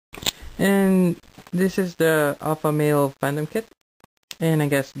And this is the alpha male Phantom Kit, and I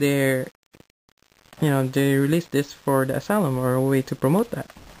guess they released this for the asylum or a way to promote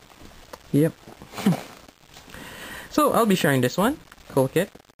that. Yep. So I'll be sharing this one. Cool kit.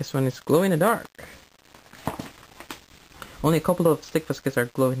 This one is glow in the dark. Only a couple of Stikfas kits are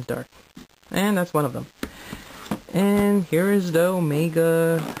glow in the dark, and that's one of them. And here is the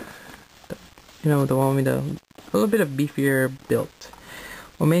Omega, the one with a little bit of beefier build.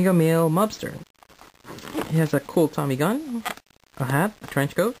 Omega male mobster. He has a cool Tommy gun, a hat, a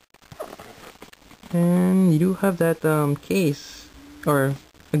trench coat, and you do have that case, or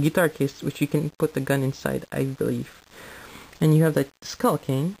a guitar case, which you can put the gun inside, I believe. And you have that Skull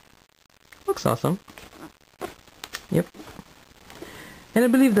King. Looks awesome. Yep. And I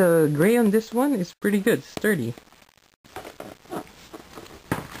believe the gray on this one is pretty good, sturdy.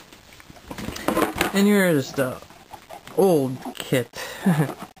 And here's the old kit.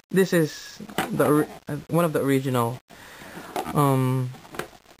 This is the one of the original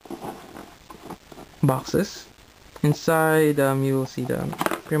boxes. Inside, you will see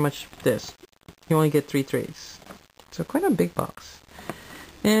pretty much this. You only get 3 trays, so quite a big box.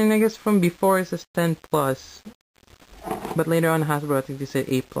 And I guess from before it says 10 plus, but later on Hasbro I think they said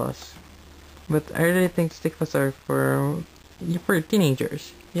 8 plus. But I really think Stikfas are for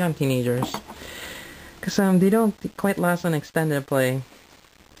teenagers, young teenagers, because they don't quite last on extended play.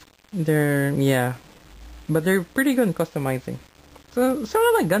 But they're pretty good in customizing. So sort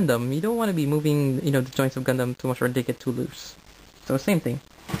of like Gundam, you don't want to be moving the joints of Gundam too much or they get too loose. So same thing.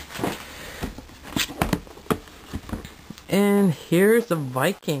 And here's the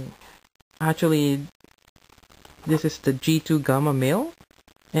Viking. Actually, this is the G2 Gamma male,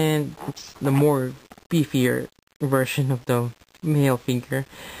 and it's the more beefier version of the male figure.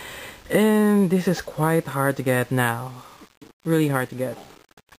 And this is quite hard to get now. Really hard to get.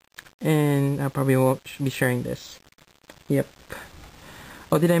 And I probably won't be sharing this. Yep.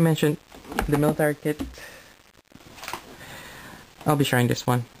 Oh, did I mention the military kit? I'll be sharing this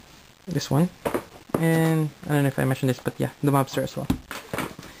one. And I don't know if I mentioned this, but yeah, the mobster as well.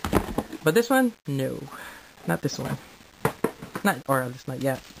 But this one, no. Not this one. Or at least not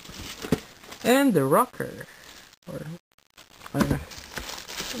yet. And the rocker. Or, I don't know.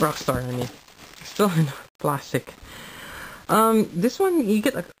 Rockstar, I mean. Still in plastic. This one, you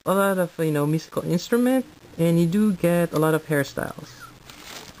get a lot of, musical instrument, and you do get a lot of hairstyles.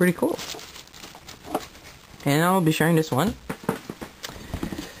 Pretty cool. And I'll be sharing this one.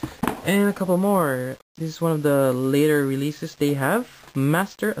 And a couple more. This is one of the later releases they have.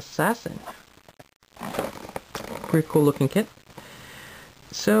 Master Assassin. Pretty cool looking kit.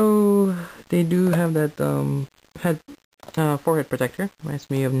 So, they do have that forehead protector. Reminds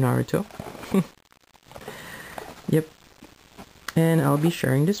me of Naruto. Yep. And I'll be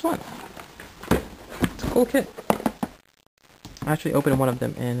sharing this one. It's a cool kit. I actually opened one of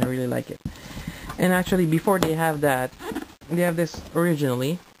them and I really like it. And actually, before they have that, they have this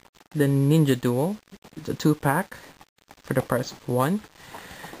originally, the Ninja Duel. It's a 2-pack for the price of 1.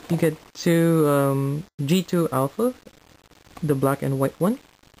 You get 2 G2 Alpha, the black and white one,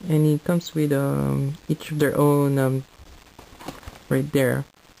 and it comes with each of their own right there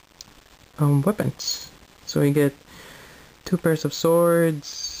weapons. So you get 2 pairs of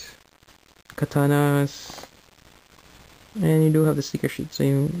swords, katanas, and you do have the sticker sheet, so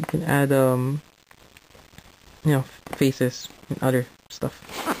you can add faces and other stuff.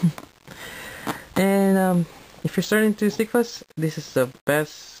 And if you're starting to Stikfas, this is the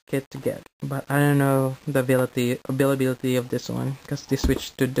best kit to get. But I don't know the availability of this one, because they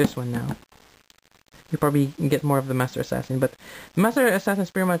switched to this one now. You probably get more of the Master Assassin, but the Master Assassin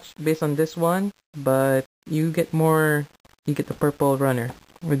is pretty much based on this one, but you get the purple runner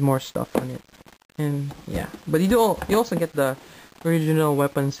with more stuff on it. And yeah, but you also get the original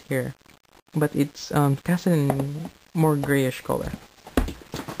weapons here, but it's cast in more grayish color.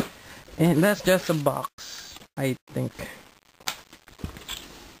 And that's just a box, I think.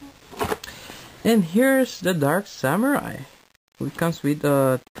 And here's the Dark Samurai. It comes with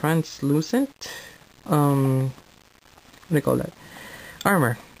a translucent what do you call that?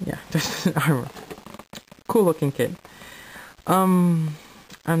 Armor. Yeah, there's armor. Cool looking kit. I'm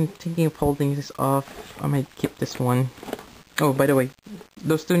thinking of holding this off. I might keep this one. Oh, by the way,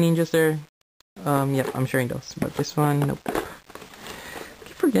 those 2 ninjas there, yeah, I'm sharing those. But this one, nope. I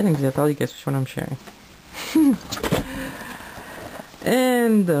keep forgetting to tell you guys which one I'm sharing.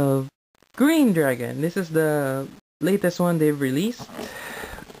 And the Green Dragon. This is the latest one they've released.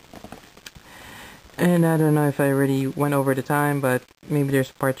 And I don't know if I already went over the time, but maybe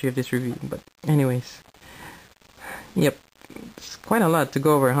there's part 3 of this review. But anyways, yep. It's quite a lot to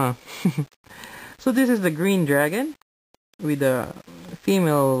go over, huh? So this is the green dragon with the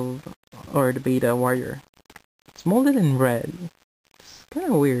female or the beta warrior. It's molded in red. It's kind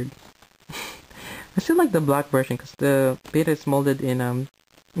of weird. I still like the black version because the beta is molded in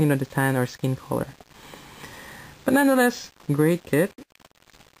you know, the tan or skin color. But nonetheless, great kit.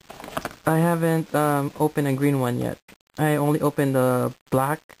 I haven't opened a green one yet. I only opened the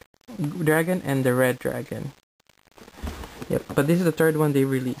black dragon and the red dragon. Yep, but this is the third one they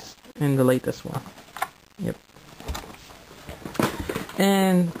released and the latest one. Yep.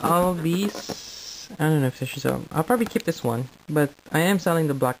 And all these, I don't know if I should sell them. I'll probably keep this one, but I am selling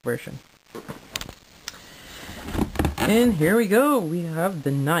the black version. And here we go. We have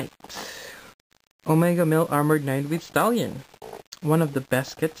the Knight. Omega Male Armored Knight with Stallion. One of the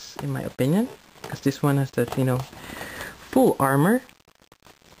best kits in my opinion, because this one has that, you know, full armor.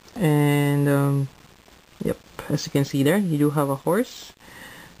 And yep, as you can see there, you do have a horse.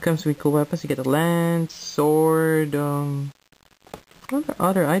 Comes with cool weapons. You get a lance, sword,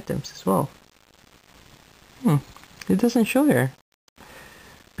 other items as well. It doesn't show here.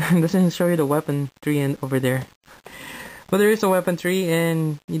 It doesn't show you the weapon tree and over there. But there is a weapon tree,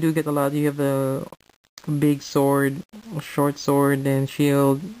 and you do get a lot. You have the big sword, a short sword, and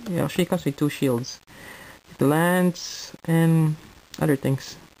shield. Yeah, she comes with 2 shields. The lance and other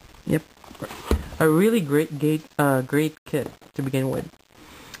things. Yep, a really great kit to begin with.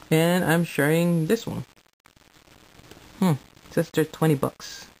 And I'm sharing this one. It says they're 20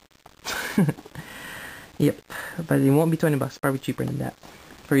 bucks. Yep, but it won't be 20 bucks. Probably cheaper than that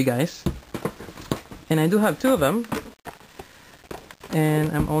for you guys. And I do have 2 of them.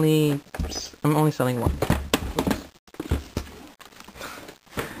 And I'm only selling one.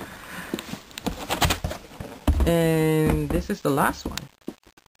 And this is the last one.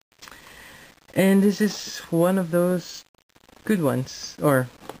 And this is one of those good ones, or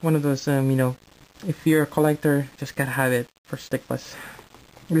one of those you know, if you're a collector, just gotta have it for Stikfas.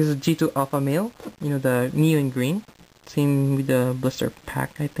 This is G2 Alpha Male, you know, the neon green. Same with the blister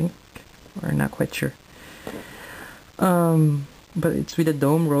pack, I think, or not quite sure. But it's with a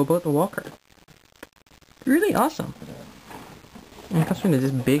dome robot walker. Really awesome. And it comes with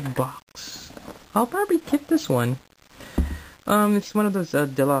this big box. I'll probably keep this one. It's one of those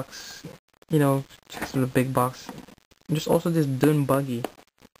deluxe, you know, just with a big box. There's also this dune buggy,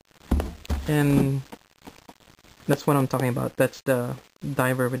 and that's what I'm talking about. That's the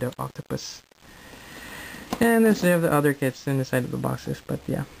diver with the octopus. And there's the other kits in the side of the boxes, but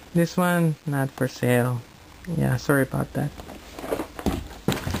yeah, this one not for sale. Yeah, sorry about that.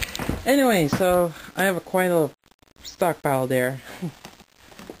 Anyway, so I have quite a stockpile there.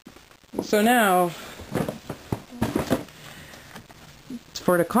 So now,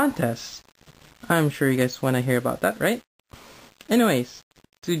 for the contest, I'm sure you guys want to hear about that, right? Anyways,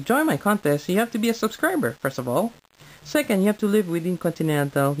 to join my contest, you have to be a subscriber, first of all. Second, you have to live within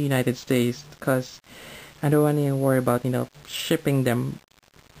continental United States, because I don't want to worry about, you know, shipping them,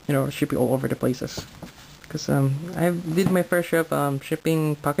 you know, shipping all over the places. Because I did my first share of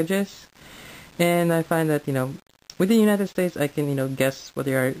shipping packages, and I find that, you know, within the United States, I can, you know, guess what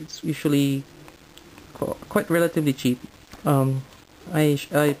they are. It's usually quite relatively cheap. I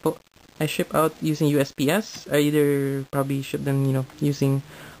ship out using USPS. I either probably ship them, you know, using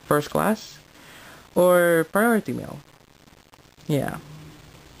first class or priority mail. Yeah,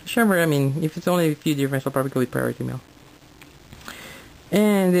 whichever. I mean, if it's only a few difference, I'll probably go with priority mail.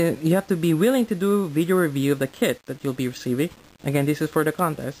 And you have to be willing to do video review of the kit that you'll be receiving. Again, this is for the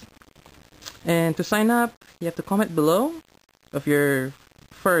contest. And to sign up, you have to comment below of your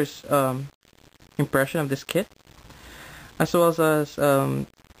first impression of this kit, as well as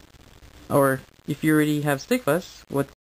or if you already have Stikfas, what